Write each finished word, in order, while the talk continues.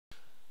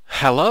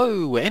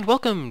Hello and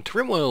welcome to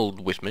Rimworld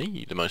with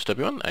me, the most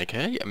everyone,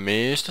 aka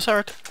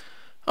MrSuryt.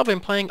 I've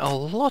been playing a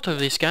lot of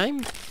this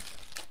game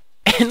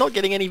and not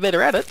getting any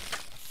better at it,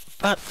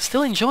 but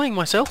still enjoying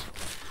myself.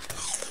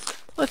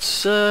 Let's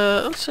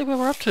see where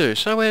we're up to.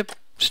 So we're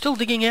still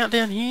digging out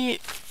down here.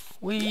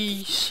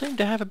 We seem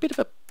to have a bit of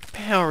a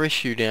power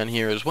issue down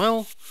here as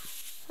well.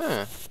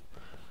 Huh.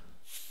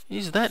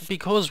 Is that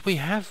because we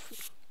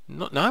have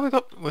not? No,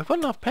 we've got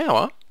enough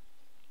power.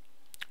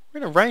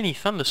 We're in a rainy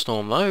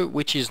thunderstorm though,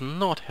 which is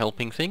not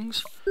helping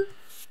things.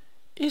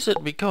 Is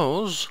it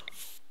because...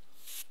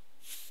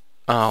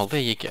 Oh,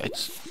 there you go.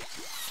 It's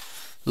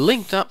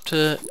linked up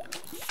to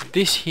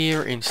this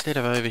here instead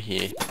of over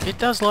here. It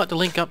does like to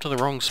link up to the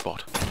wrong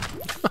spot.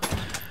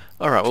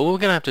 Alright, well we're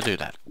going to have to do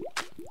that.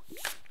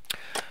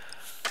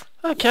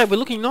 Okay, we're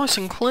looking nice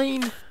and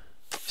clean.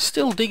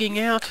 Still digging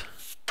out.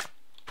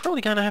 Probably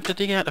going to have to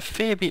dig out a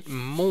fair bit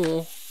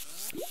more.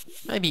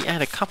 Maybe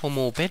add a couple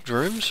more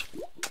bedrooms.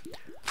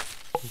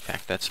 In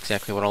fact, that's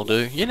exactly what I'll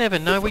do. You never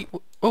know.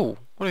 Oh,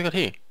 what do we got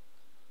here?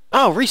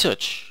 Oh,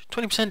 research.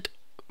 20%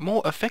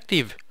 more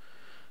effective.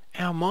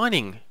 Our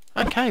mining.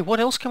 Okay, what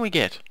else can we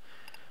get?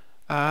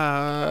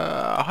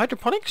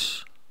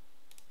 Hydroponics?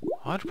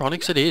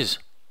 Hydroponics it is.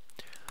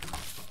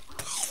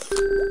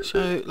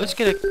 So, let's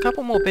get a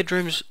couple more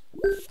bedrooms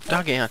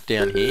dug out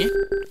down here.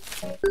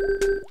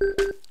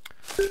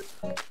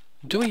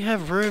 Do we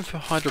have room for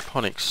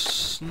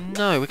hydroponics?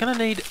 No, we're going to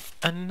need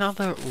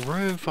another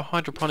room for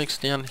hydroponics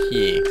down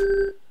here.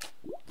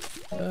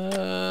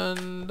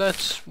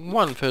 That's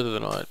one further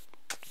than I...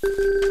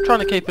 Trying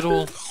to keep it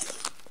all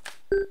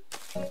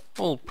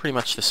pretty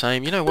much the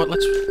same. You know what,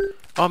 let's...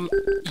 I'm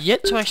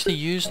yet to actually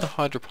use the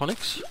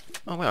hydroponics.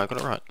 Oh wow, I got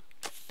it right.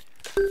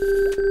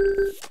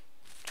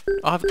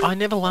 I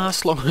never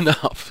last long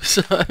enough,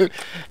 so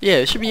yeah,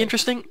 it should be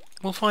interesting.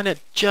 We'll find out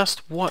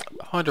just what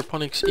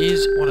hydroponics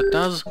is, what it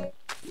does.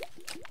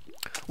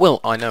 Well,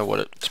 I know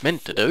what it's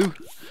meant to do.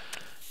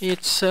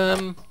 It's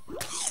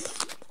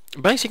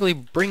basically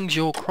brings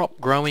your crop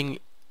growing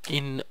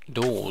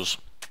indoors.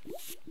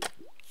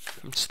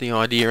 That's the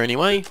idea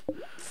anyway.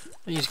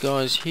 These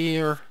guys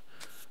here,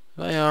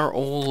 they are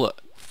all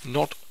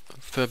not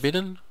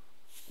forbidden.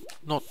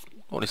 Not,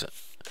 what is it?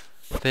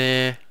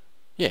 They're,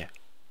 yeah.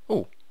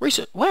 Oh,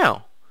 research,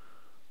 wow.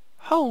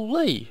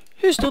 Holy,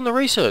 who's done the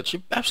research?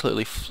 You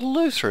absolutely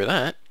flew through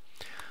that.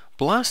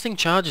 Blasting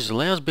charges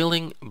allows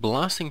building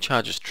blasting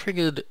charges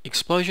triggered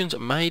explosions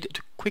made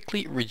to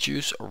quickly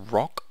reduce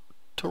rock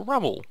to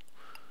rubble.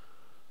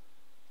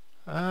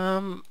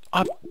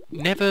 I've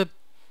never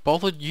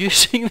bothered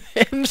using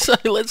them, so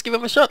let's give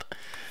them a shot.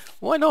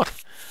 Why not?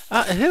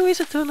 Who is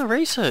it doing the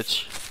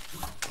research?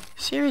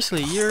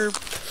 Seriously, you're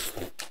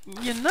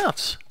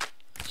nuts.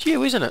 It's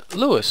you, isn't it,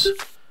 Lewis?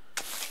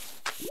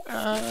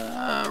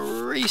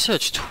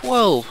 Research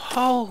 12.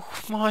 Oh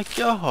my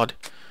god.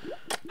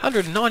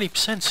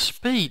 190%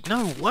 speed.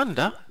 No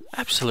wonder.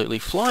 Absolutely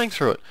flying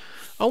through it.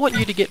 I want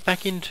you to get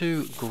back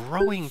into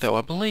growing though.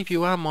 I believe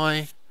you are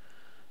my...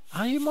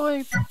 Are you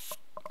my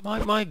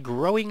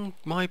growing,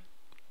 my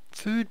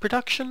food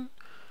production?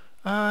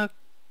 Yeah,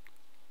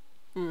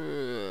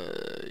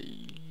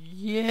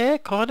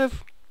 kind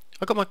of.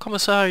 I got my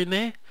commissar in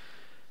there.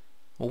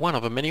 Well, one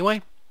of them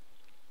anyway.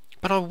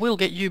 But I will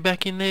get you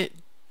back in there,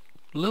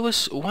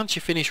 Lewis, once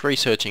you finish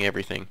researching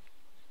everything.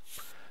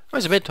 Oh,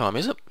 it's bedtime,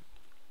 is it?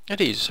 It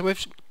is. So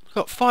we've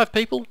got 5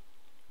 people.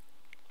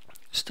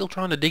 Still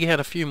trying to dig out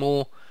a few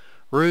more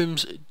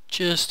rooms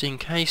just in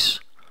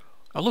case.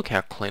 Oh, look how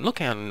clean. Look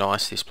how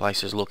nice this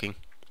place is looking.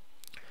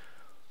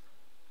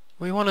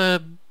 We want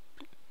to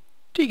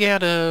dig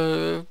out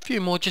a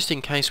few more just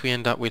in case we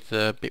end up with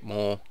a bit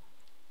more.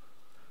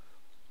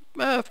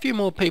 A few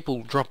more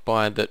people drop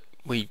by that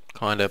we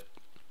kind of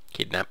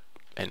kidnap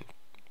and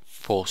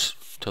force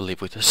to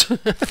live with us.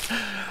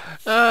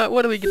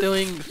 What are we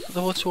doing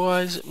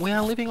thoughts-wise? We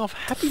are living off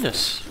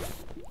happiness.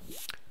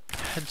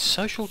 Had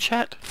social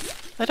chat.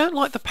 They don't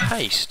like the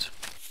paste.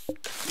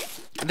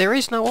 There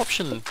is no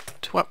option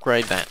to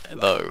upgrade that,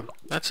 though.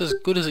 That's as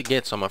good as it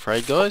gets, I'm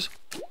afraid, guys.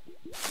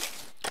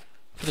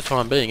 For the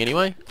time being,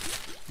 anyway.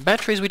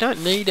 Batteries, we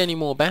don't need any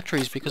more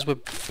batteries because we're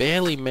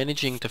barely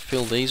managing to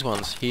fill these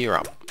ones here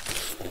up.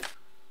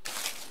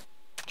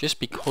 Just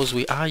because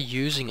we are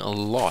using a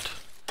lot.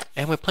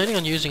 And we're planning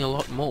on using a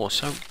lot more,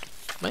 so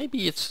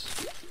maybe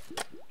it's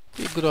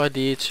a good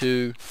idea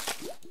to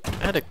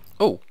add a...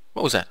 Oh,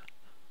 what was that?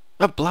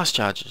 Oh, blast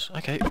charges.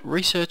 Okay,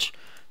 research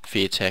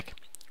fear tech.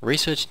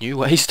 Research new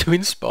ways to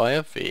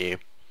inspire fear.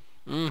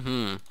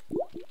 Oh,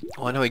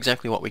 I know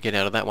exactly what we get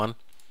out of that one.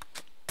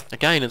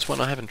 Again, it's one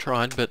I haven't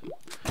tried, but...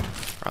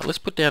 Right, let's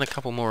put down a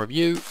couple more of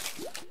you.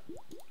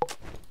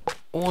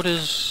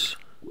 Orders...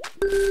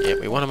 Yeah,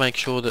 we want to make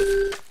sure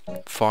that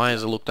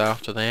fires are looked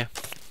after there.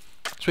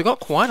 So we've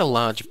got quite a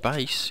large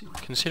base,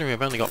 considering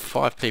we've only got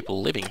 5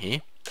 people living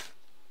here.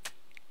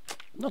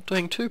 Not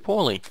doing too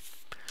poorly.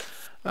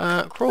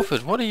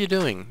 Crawford, what are you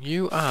doing?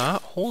 You are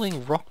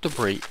hauling rock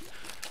debris.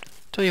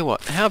 Tell you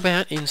what, how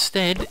about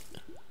instead...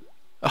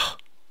 Oh,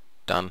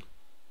 done.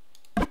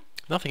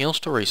 nothing else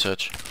to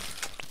research.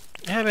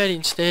 How about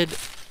instead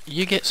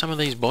you get some of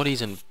these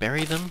bodies and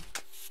bury them?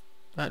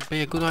 That'd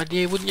be a good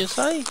idea, wouldn't you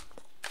say?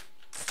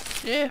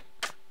 Yeah.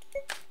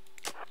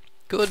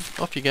 Good,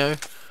 off you go.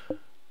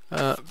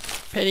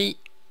 Penny,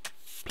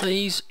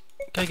 please,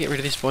 go get rid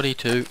of this body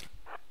too.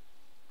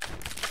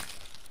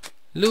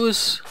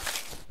 Lewis,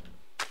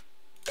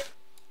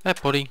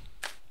 that body.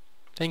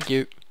 Thank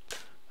you.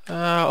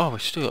 Oh,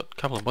 we've still got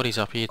a couple of bodies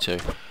up here too.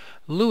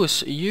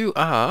 Lewis, you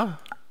are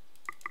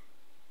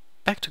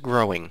back to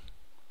growing.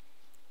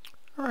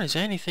 Alright, is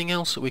there anything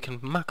else that we can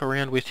muck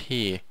around with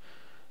here?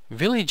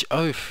 Village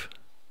oaf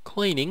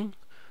cleaning.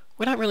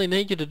 We don't really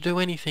need you to do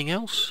anything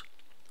else.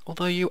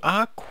 Although you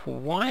are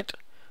quite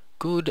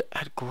good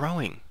at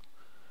growing.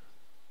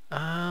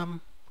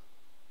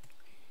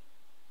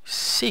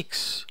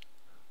 6.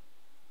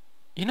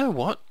 You know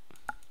what?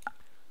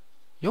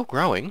 You're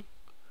growing.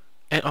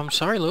 And I'm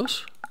sorry,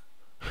 Lewis,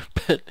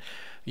 but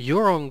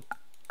you're on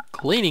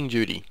cleaning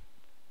duty.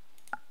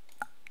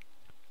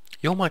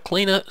 You're my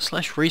cleaner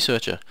slash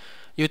researcher.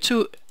 You're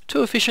too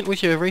efficient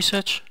with your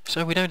research,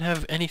 so we don't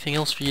have anything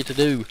else for you to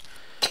do.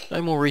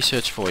 No more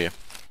research for you.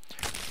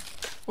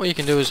 What you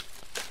can do is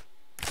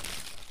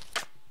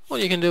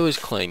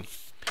clean.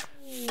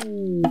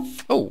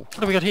 Oh, what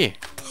have we got here?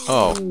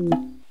 Oh,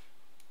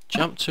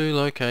 jump to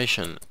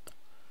location.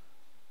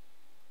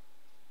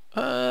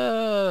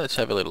 Let's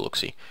have a little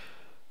look-see.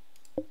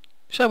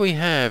 So we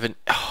have an,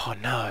 oh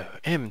no,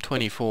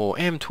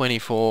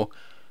 M24,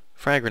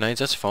 frag grenades,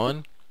 that's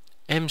fine.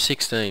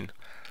 M16,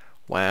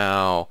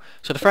 wow.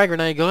 So the frag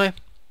grenade guy,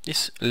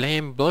 this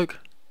lamb bloke,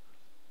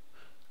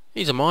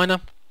 he's a miner.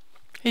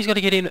 He's got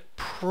to get in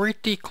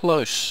pretty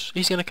close.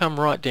 He's going to come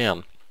right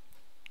down.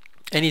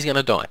 And he's going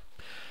to die.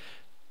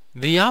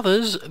 The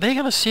others, they're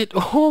going to sit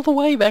all the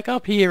way back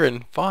up here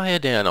and fire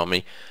down on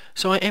me.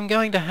 So I am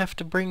going to have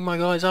to bring my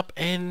guys up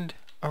and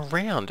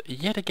around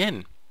yet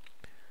again.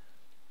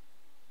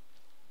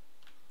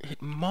 It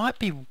might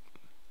be...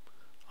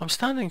 I'm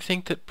starting to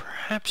think that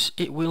perhaps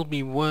it will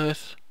be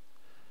worth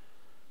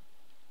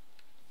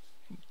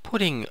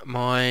putting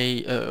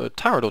my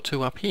turret or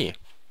two up here.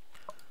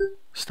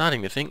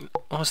 Starting to think.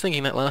 I was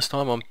thinking that last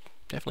time, I'm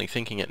definitely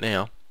thinking it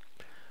now.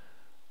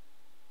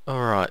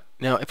 Alright,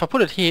 now if I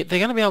put it here, they're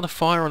going to be able to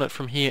fire on it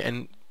from here,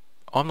 and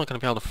I'm not going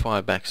to be able to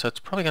fire back, so it's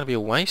probably going to be a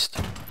waste.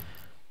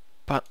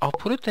 But I'll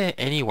put it there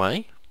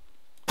anyway.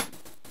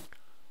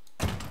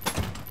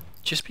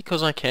 Just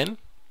because I can.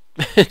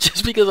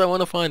 Just because I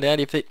want to find out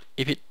if it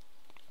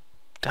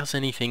does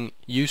anything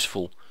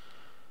useful.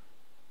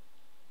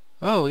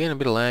 Oh, we're getting a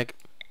bit of lag.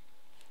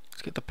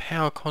 Let's get the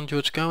power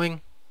conduits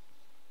going.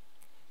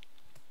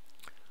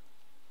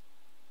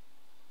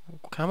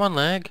 Come on,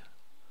 lag.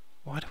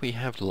 Why do we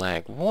have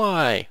lag?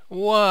 Why?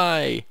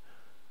 Why?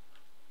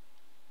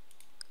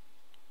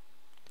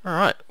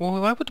 Alright, well we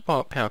won't put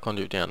the power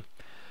conduit down.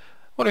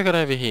 What have we got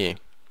over here?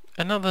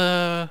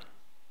 Another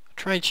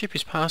trade ship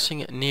is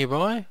passing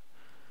nearby.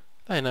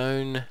 They're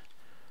known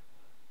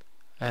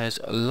as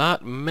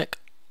Latmek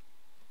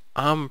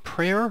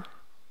Amprera.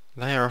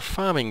 They are a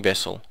farming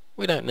vessel.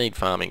 We don't need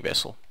farming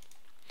vessel.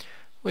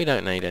 We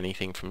don't need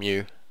anything from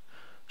you.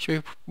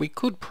 We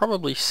could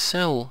probably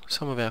sell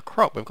some of our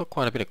crop. We've got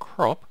quite a bit of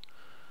crop.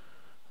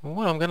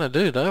 What I'm going to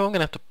do though, I'm going to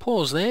have to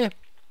pause there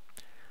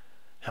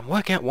and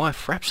work out why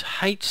Fraps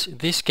hates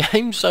this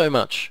game so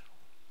much.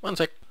 One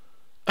sec.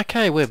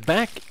 Okay, we're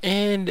back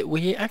and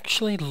we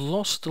actually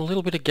lost a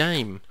little bit of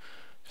game.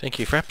 Thank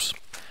you, Fraps.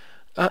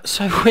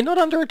 So we're not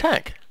under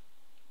attack,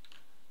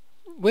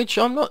 which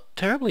I'm not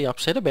terribly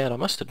upset about, I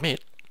must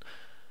admit.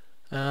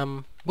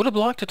 Would have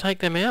liked to take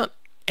them out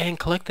and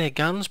collect their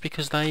guns,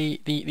 because the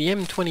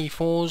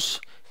M24s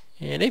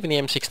and even the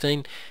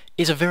M16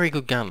 is a very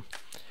good gun.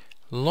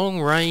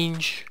 Long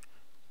range,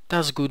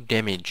 does good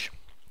damage.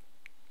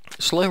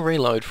 Slow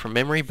reload from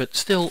memory, but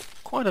still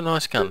quite a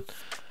nice gun.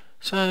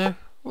 So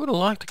would have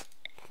liked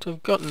to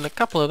have gotten a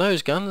couple of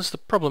those guns. The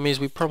problem is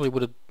we probably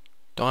would have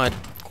died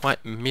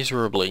quite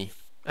miserably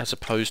as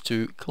opposed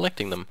to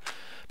collecting them.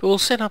 But we'll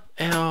set up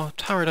our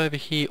turret over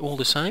here all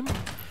the same.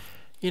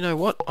 You know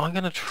what? I'm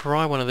going to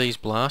try one of these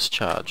blast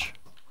charge.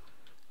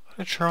 I'm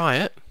going to try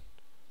it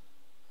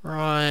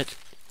right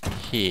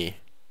here.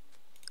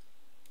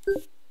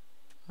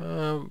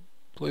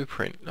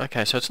 Blueprint.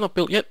 Okay, so it's not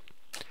built yet.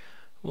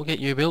 We'll get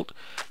you built.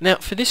 Now,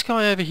 for this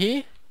guy over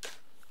here,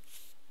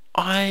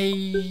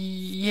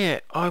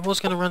 I was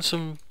going to run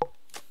some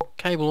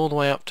cable all the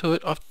way up to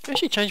it. I've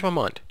actually changed my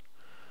mind.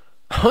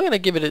 I'm going to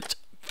give it its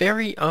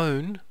very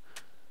own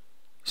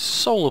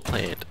solar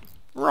plant.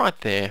 Right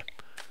there.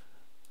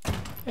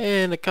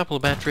 And a couple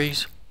of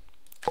batteries.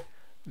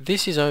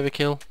 This is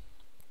overkill.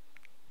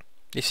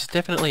 This is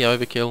definitely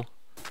overkill.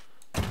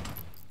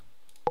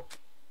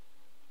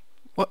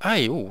 What?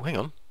 Hey, oh, hang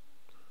on.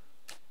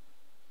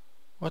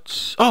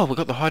 What's... Oh, we've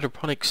got the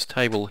hydroponics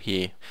table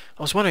here.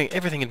 I was wondering,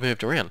 everything had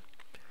moved around.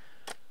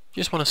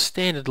 Just want a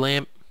standard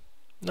lamp.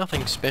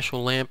 Nothing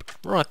special lamp.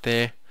 Right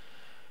there.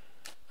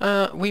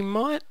 We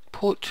might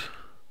put...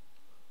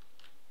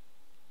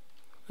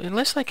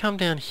 Unless they come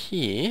down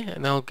here,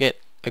 and they'll get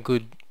a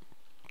good,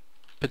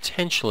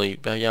 potentially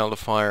be able to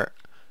fire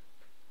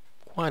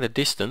quite a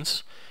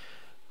distance.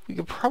 We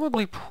could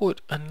probably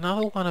put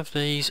another one of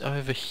these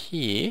over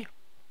here,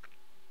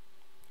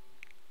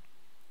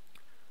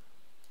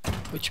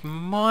 which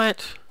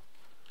might...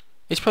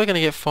 It's probably going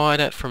to get fired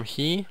at from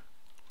here,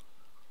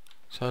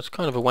 so it's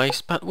kind of a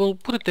waste, but we'll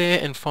put it there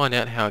and find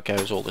out how it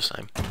goes all the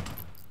same.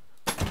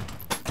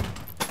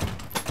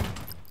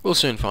 We'll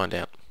soon find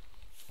out.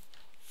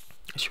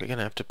 So we're going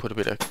to have to put a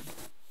bit of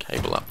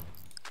cable up.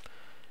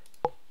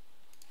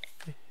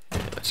 Yeah,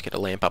 let's get a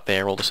lamp up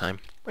there all the same.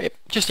 Yep,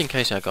 just in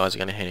case our guys are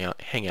going to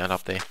hang out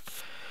up there.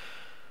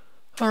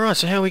 Alright,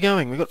 so how are we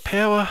going? We've got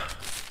power.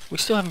 We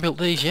still haven't built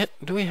these yet.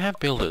 Do we have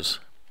builders?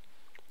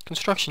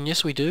 Construction,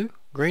 yes we do.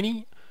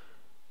 Greenie,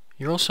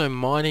 you're also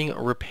mining,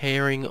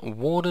 repairing,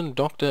 warden,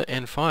 doctor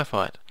and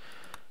firefight.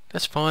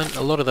 That's fine.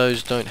 A lot of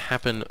those don't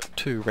happen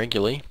too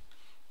regularly.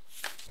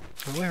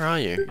 Where are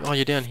you? Oh,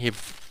 you're down here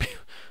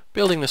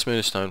building the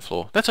smooth stone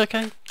floor. That's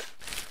okay.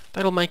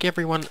 That'll make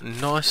everyone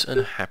nice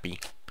and happy.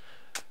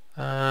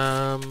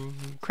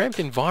 Cramped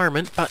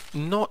environment, but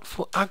not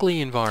for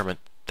ugly environment.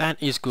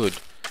 That is good.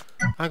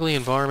 Ugly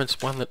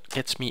environment's one that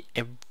gets me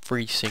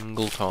every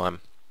single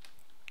time.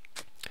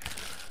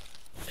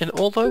 And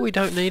although we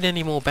don't need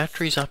any more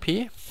batteries up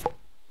here...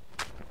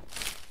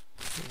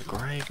 The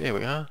grave, there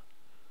we are.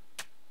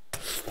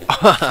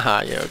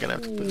 Yeah, we're going to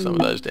have to put some of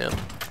those down.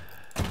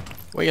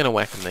 We're going to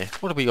whack them there.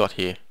 What have we got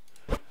here?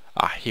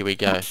 Ah, here we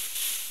go.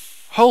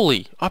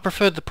 Holy! I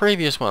preferred the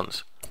previous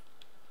ones.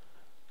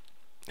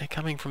 They're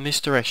coming from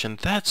this direction.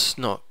 That's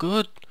not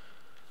good.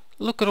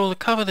 Look at all the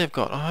cover they've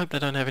got. I hope they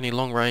don't have any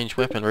long-range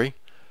weaponry.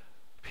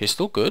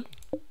 Pistol, good.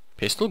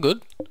 Pistol,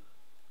 good.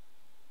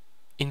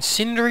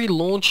 Incendiary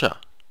launcher.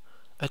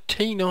 A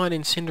T9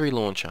 incendiary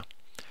launcher.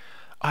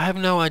 I have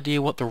no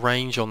idea what the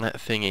range on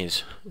that thing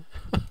is.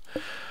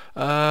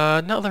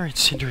 Another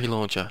incendiary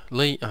launcher.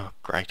 Oh,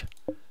 great.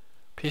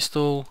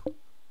 Pistol.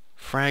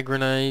 Frag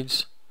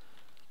grenades.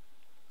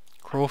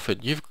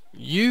 Crawford,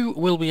 you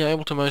will be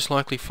able to most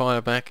likely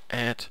fire back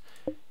at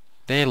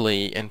their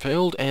Lee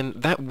Enfield, and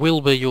that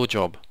will be your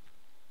job.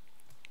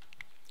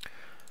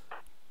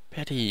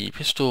 Petty,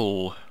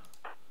 pistol.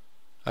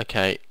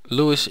 Okay,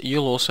 Lewis,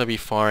 you'll also be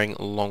firing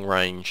long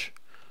range.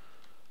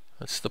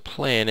 That's the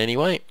plan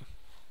anyway.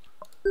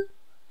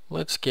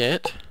 Let's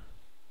get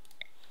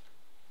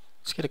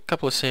a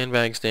couple of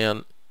sandbags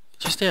down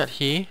just out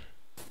here.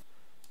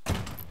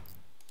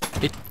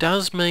 It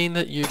does mean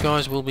that you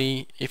guys will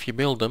be, if you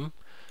build them,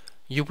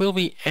 you will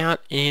be out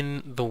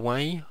in the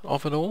way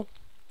of it all.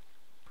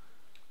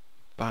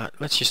 But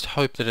let's just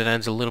hope that it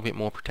adds a little bit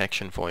more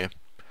protection for you.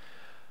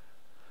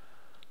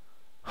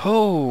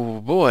 Oh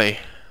boy.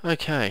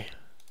 Okay.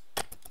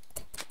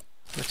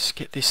 Let's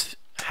get this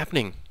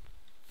happening.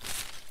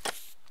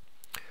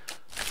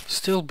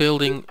 Still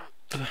building.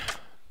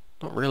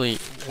 Not really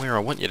where I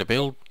want you to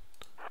build.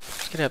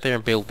 Let's get out there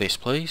and build this,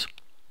 please.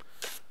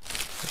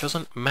 It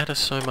doesn't matter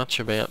so much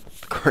about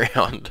the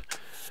ground.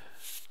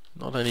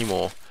 Not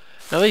anymore.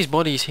 Now these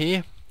bodies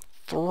here,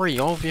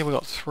 yeah, we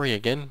got 3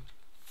 again.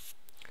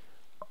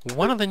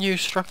 One of the new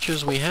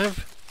structures we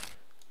have,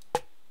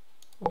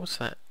 what's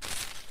that?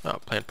 Oh,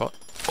 plant pot.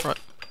 Right.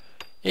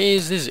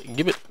 Is this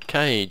gibbet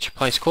cage.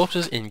 Place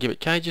corpses in gibbet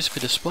cages for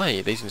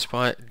display. These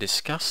inspire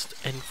disgust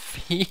and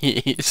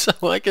fear, so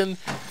I can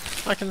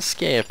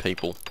scare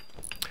people.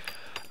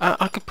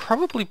 I could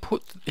probably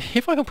put,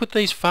 if I can put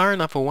these far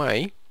enough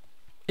away,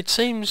 it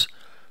seems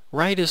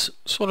raiders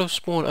sort of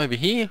spawn over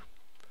here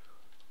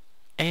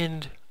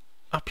and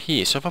up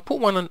here. So if I put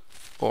one on,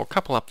 or a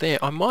couple up there,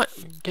 I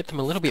might get them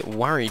a little bit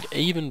worried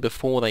even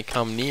before they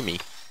come near me.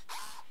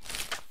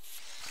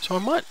 So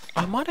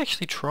I might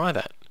actually try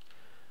that.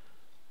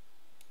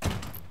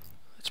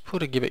 Let's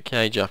put a gibbet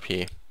cage up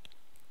here.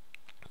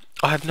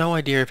 I have no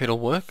idea if it'll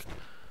work.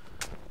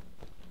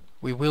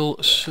 We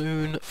will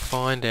soon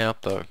find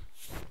out though.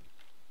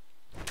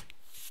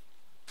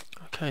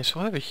 Okay,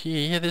 so over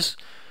here, yeah,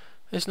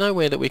 there's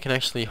nowhere that we can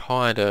actually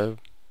hide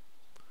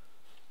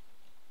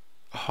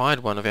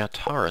one of our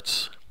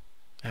turrets,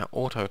 our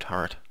auto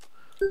turret.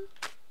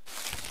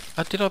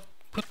 Did I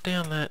put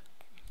down that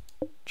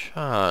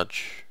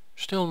charge?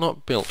 Still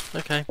not built.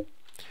 Okay,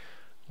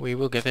 we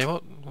will get there.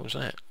 What was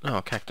that? Oh,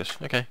 a cactus.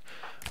 Okay,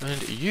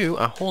 and you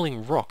are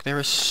hauling rock. There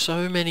are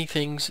so many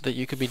things that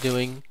you could be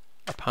doing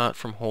apart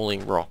from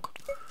hauling rock.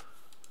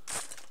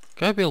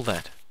 Go build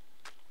that.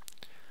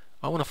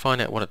 I want to find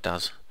out what it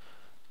does.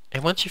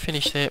 And once you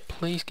finish there,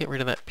 please get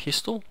rid of that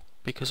pistol,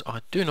 because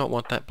I do not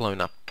want that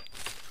blown up.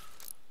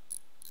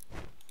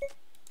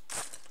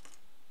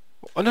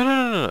 Oh,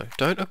 no.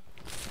 Don't.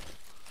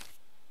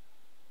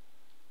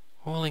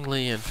 Hauling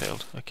Lee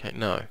Enfield. Okay,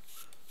 no.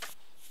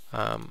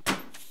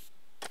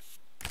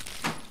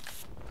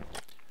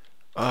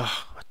 I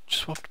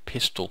just want a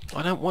pistol.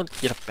 I don't want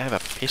you to have a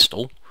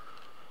pistol.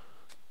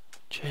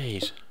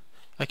 Jeez.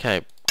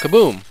 Okay,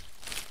 kaboom!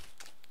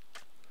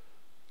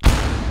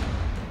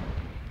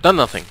 Done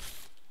nothing.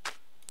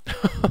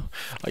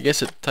 I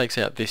guess it takes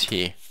out this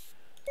here.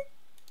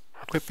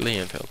 Equip Lee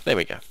Enfield. There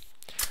we go.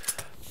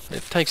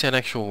 It takes out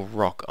actual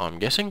rock, I'm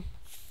guessing.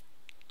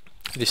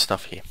 This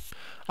stuff here.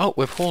 Oh,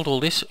 we've hauled all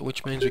this,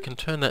 which means we can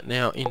turn that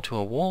now into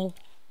a wall.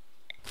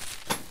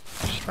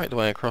 Straight the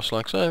way across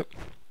like so.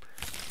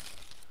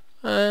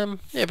 Yeah,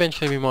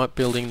 eventually we might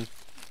build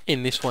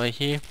in this way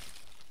here.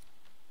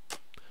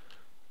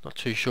 Not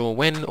too sure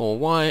when or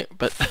why,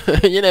 but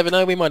you never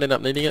know, we might end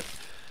up needing it.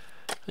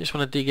 I just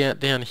want to dig out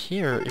down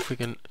here if we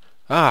can...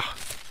 Ah!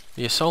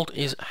 The assault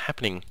is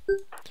happening.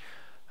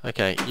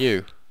 Okay,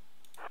 you.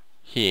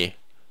 Here.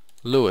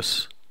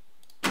 Lewis.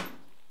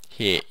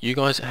 Here. You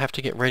guys have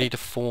to get ready to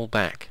fall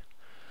back.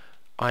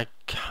 I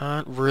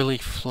can't really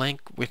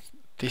flank with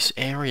this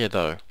area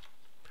though.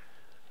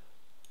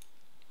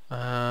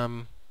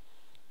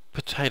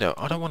 Potato.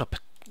 I don't want to...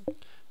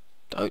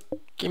 Don't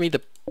give me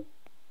the...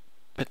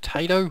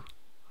 Potato?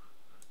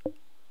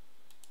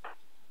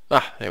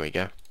 Ah, there we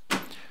go.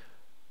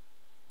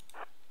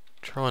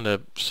 Trying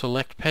to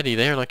select Petty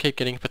there and I keep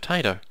getting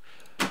potato.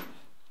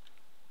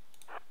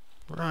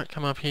 Right,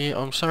 come up here.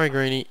 I'm sorry,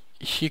 Greenie.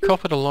 You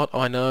cop it a lot,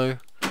 I know.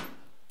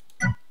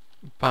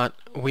 But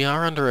we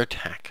are under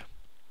attack.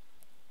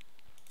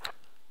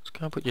 Just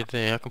can't put you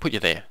there. I can put you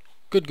there.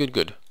 Good, good,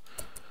 good.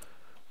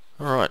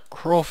 Alright,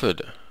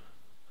 Crawford.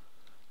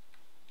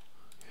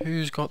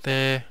 Who's got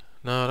there?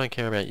 No, I don't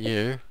care about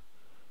you.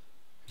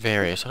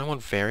 Various. I don't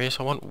want various.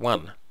 I want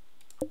one.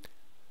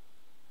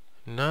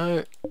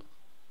 No.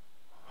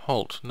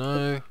 Halt.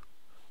 No.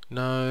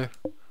 No.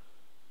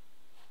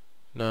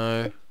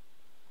 No.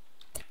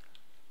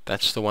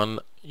 That's the one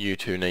you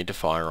two need to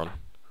fire on.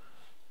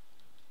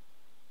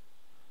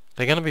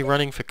 They're going to be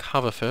running for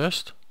cover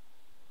first.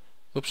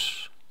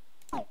 Oops.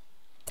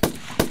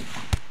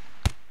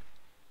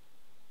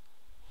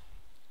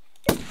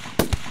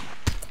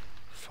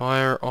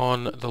 Fire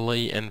on the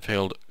Lee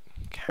Enfield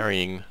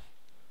carrying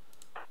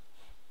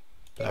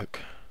bloke.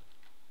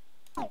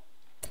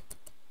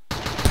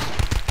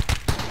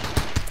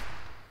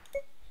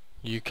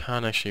 You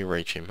can't actually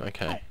reach him,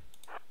 okay.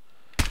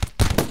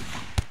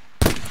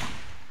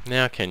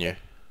 Now can you?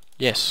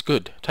 Yes,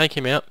 good. Take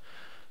him out.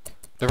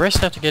 The rest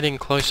have to get in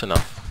close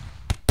enough.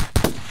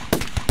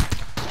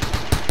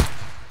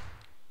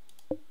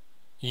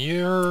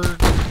 You're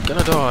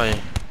gonna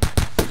die.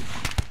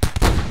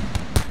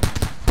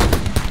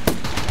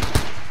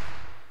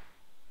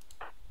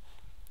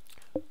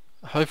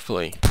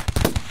 Hopefully.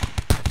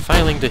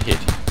 Failing to hit.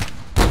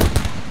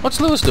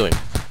 What's Lewis doing?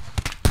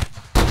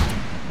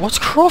 What's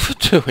Crawford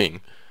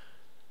doing?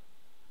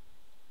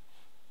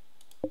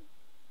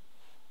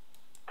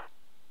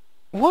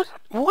 What?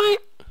 Why?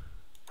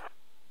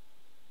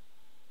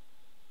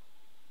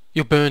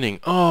 You're burning.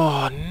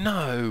 Oh,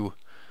 no.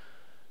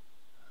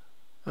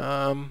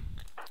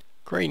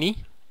 Greenie,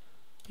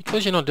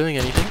 because you're not doing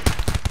anything.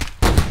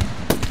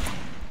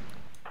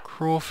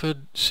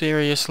 Crawford,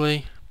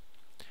 seriously?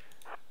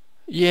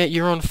 Yeah,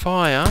 you're on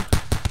fire.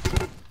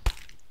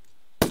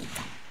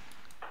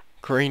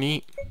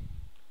 Greenie,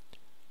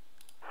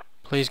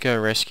 please go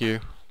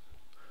rescue.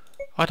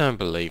 I don't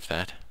believe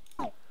that.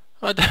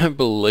 I don't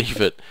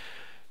believe it.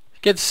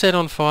 Gets set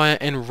on fire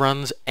and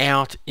runs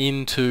out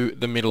into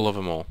the middle of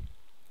them all.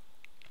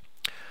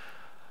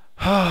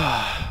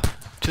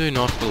 Do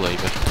not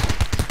believe it.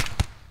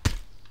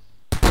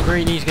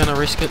 Greenie's gonna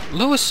risk it.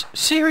 Lewis,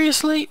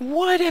 seriously?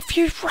 Why have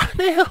you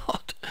run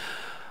out?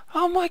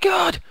 Oh my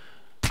god!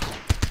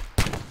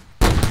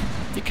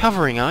 You're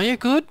covering, are you?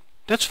 Good?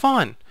 That's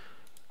fine.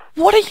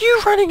 What are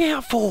you running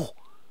out for?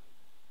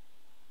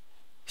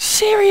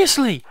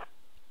 Seriously?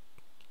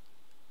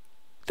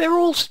 They're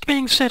all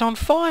being set on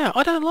fire.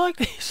 I don't like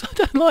this. I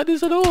don't like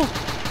this at all.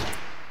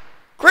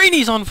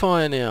 Greenie's on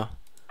fire now.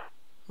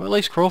 Well, at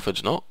least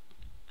Crawford's not.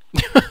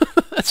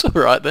 That's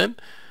alright then.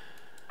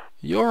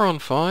 You're on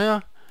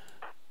fire.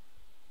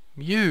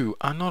 You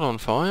are not on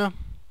fire.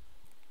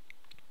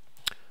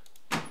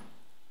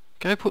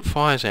 Go put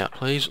fires out,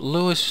 please.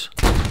 Lewis,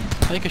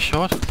 take a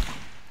shot.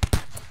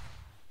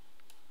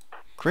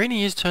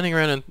 Greenie is turning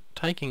around and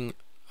taking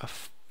a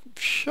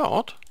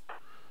shot.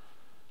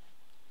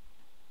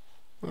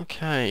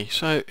 Okay,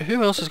 so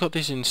who else has got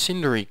this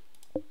incendiary?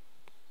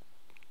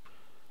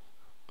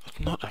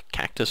 Not a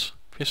cactus.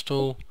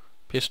 Pistol.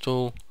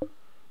 Pistol.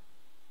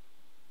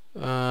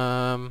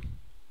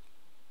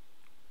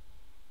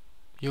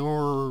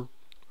 You're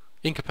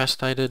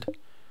incapacitated.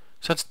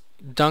 So that's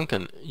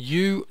Duncan.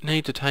 You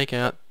need to take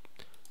out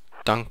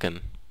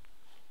Duncan.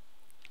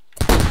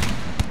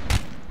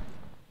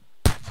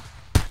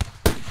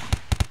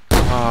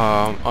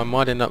 I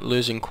might end up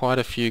losing quite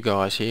a few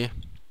guys here.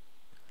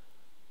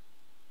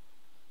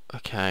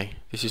 Okay,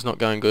 this is not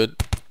going good.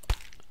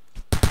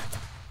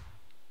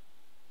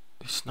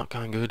 This is not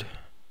going good.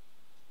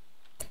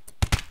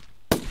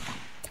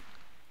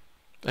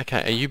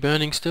 Okay, are you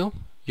burning still?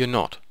 You're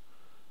not.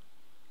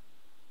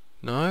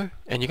 No?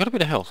 And you got a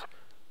bit of health.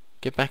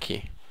 Get back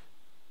here.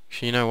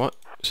 So you know what?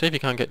 See if you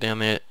can't get down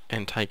there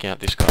and take out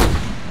this guy.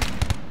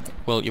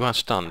 Well, you are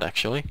stunned,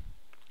 actually.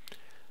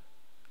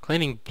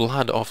 Cleaning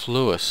blood off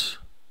Lewis.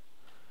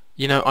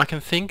 You know, I can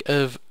think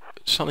of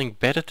something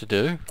better to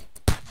do.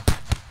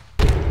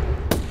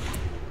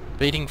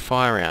 Beating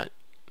fire out.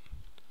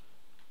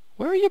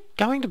 Where are you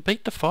going to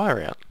beat the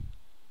fire out?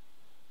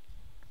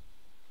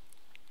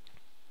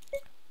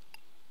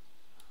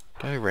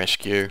 Go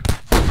rescue.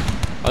 I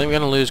think we're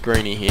going to lose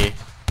Greenie here.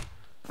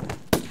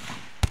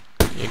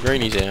 Yeah,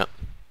 Greenie's out.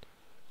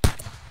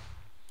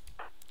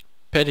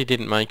 Petty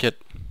didn't make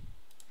it.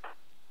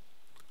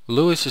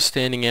 Lewis is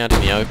standing out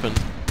in the open.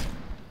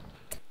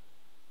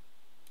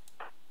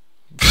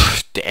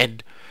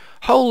 Dead.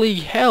 Holy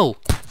hell!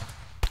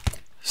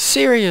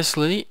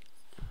 Seriously?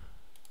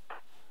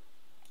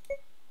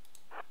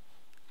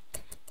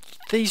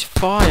 These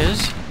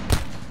fires...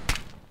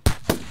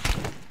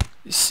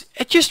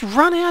 just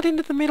run out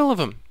into the middle of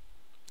them.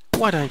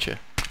 Why don't you?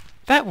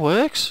 That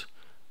works.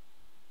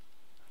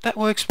 That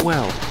works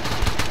well.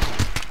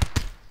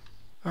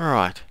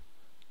 Alright.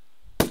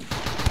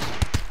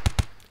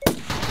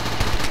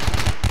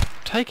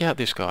 Take out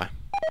this guy.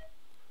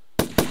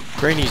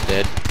 Greenie's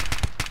dead.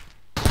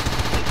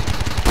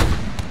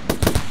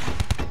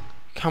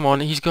 Come on,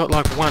 he's got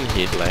like one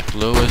hit left,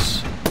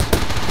 Lewis.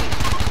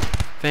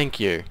 Thank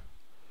you.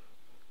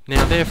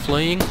 Now they're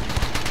fleeing.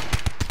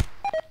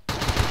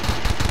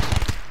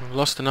 We've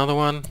lost another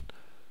one.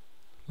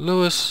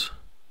 Lewis.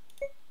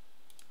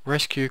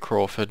 Rescue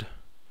Crawford.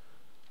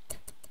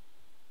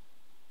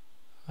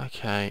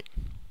 Okay.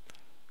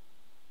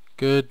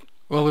 Good.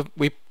 Well,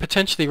 we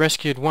potentially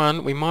rescued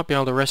one. We might be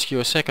able to rescue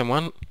a second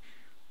one.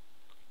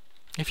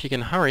 If you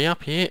can hurry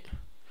up here.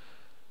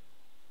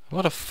 A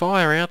lot of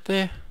fire out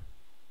there.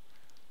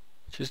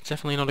 Which is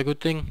definitely not a good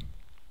thing.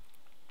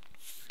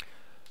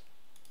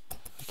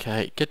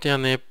 Okay, get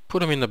down there,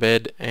 put him in the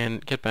bed,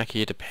 and get back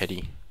here to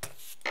Petty.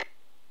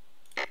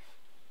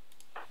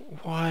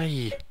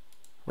 Why?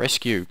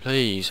 Rescue,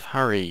 please,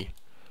 hurry.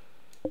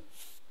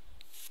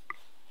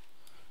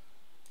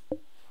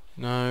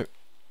 No.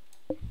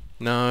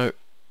 No.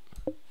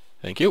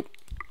 Thank you.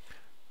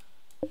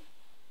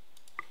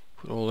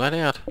 Put all that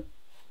out.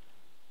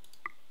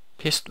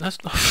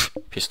 That's not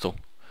pistol.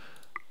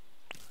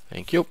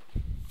 Thank you.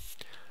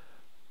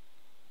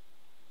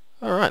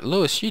 Alright,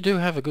 Lewis, you do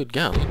have a good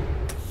gun.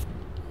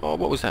 Oh,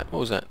 what was that? What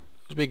was that? It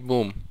was a big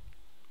boom.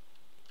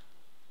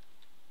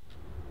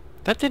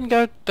 That didn't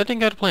go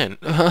to plan.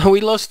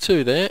 We lost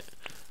two there.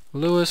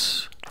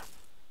 Lewis.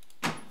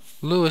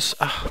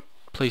 Ah,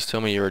 please tell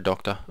me you're a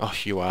doctor. Oh,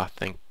 you are.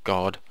 Thank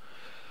God.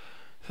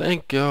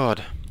 Thank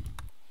God.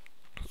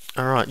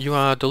 Alright, you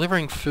are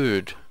delivering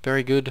food.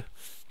 Very good.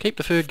 Keep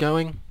the food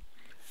going.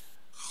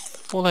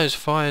 All those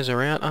fires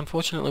are out.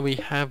 Unfortunately, we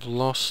have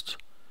lost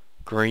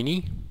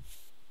Greenie.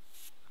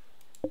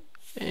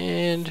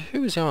 And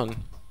who is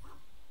on?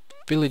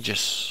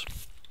 Villages.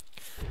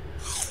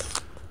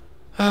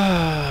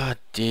 Ah,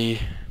 dear.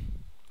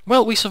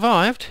 Well, we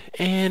survived,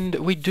 and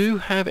we do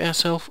have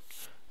ourselves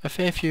a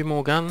fair few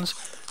more guns.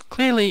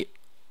 Clearly,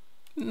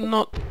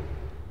 not...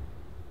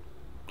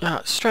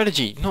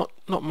 strategy, not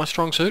my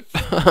strong suit.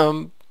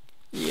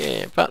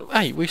 Yeah, but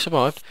hey, we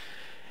survived.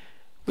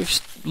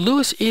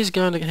 Lewis is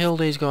going to heal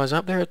these guys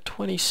up. They're at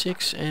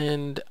 26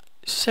 and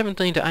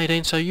 17 to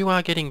 18, so you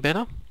are getting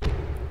better.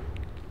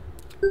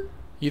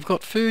 You've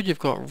got food, you've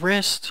got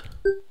rest.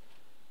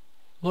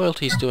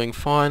 Loyalty's doing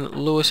fine.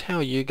 Lewis, how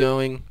are you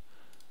going?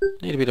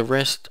 Need a bit of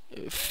rest.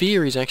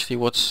 Fear is actually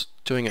what's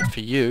doing it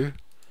for you.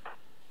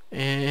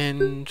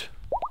 And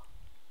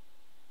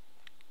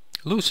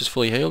Lewis is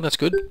fully healed, that's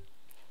good.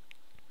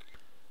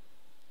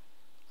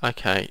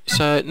 Okay,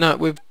 so no,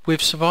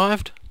 we've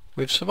survived.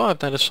 We've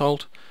survived that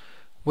assault.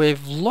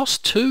 We've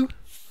lost two.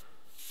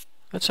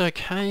 That's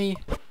okay.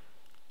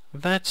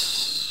 We've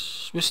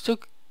still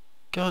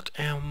got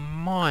our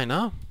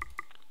miner.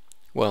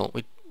 Well,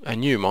 a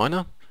new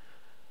miner.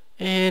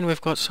 And we've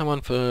got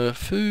someone for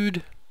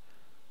food.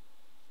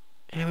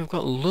 And we've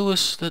got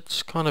Lewis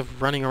that's kind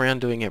of running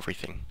around doing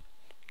everything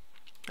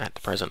at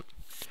the present.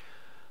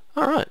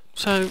 Alright,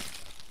 so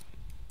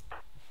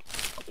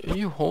are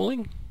you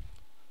hauling?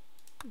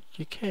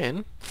 You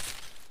can.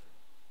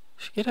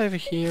 Just get over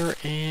here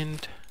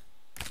and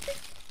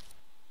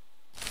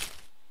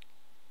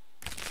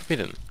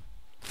forbidden.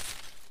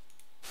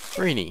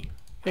 Greenie.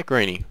 Yeah,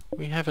 Greenie.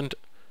 We haven't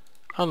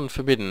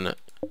unforbidden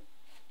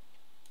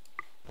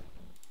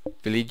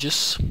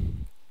villages.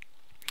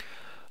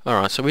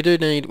 Alright, so we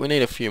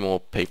need a few more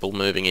people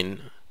moving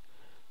in.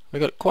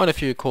 We've got quite a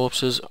few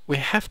corpses. We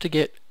have to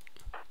get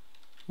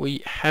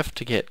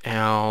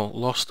our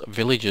lost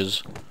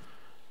villagers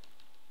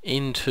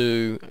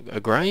into a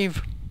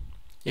grave.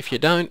 If you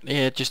don't,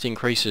 yeah, it just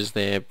increases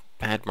their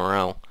bad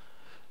morale.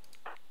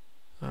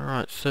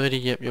 Alright, 30,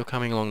 yep, you're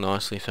coming along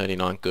nicely.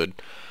 39, good.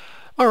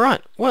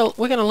 Alright, well,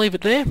 we're going to leave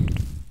it there.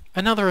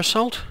 Another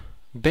assault.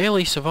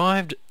 Barely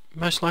survived,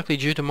 most likely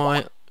due to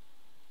my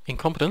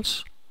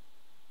incompetence.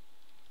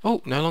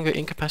 Oh, no longer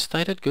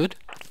incapacitated, good.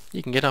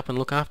 You can get up and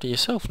look after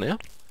yourself now.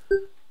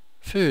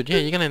 Food, yeah,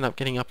 you're going to end up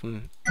getting up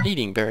and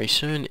eating very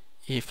soon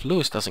if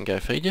Lewis doesn't go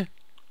feed you.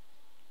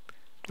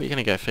 But you're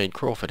going to go feed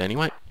Crawford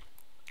anyway.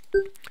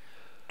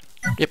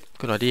 Yep,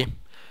 good idea.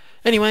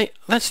 Anyway,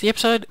 that's the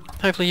episode.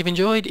 Hopefully you've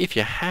enjoyed. If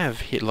you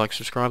have, hit like,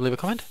 subscribe, leave a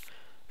comment.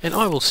 And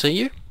I will see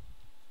you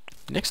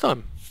next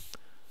time.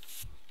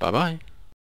 Bye bye.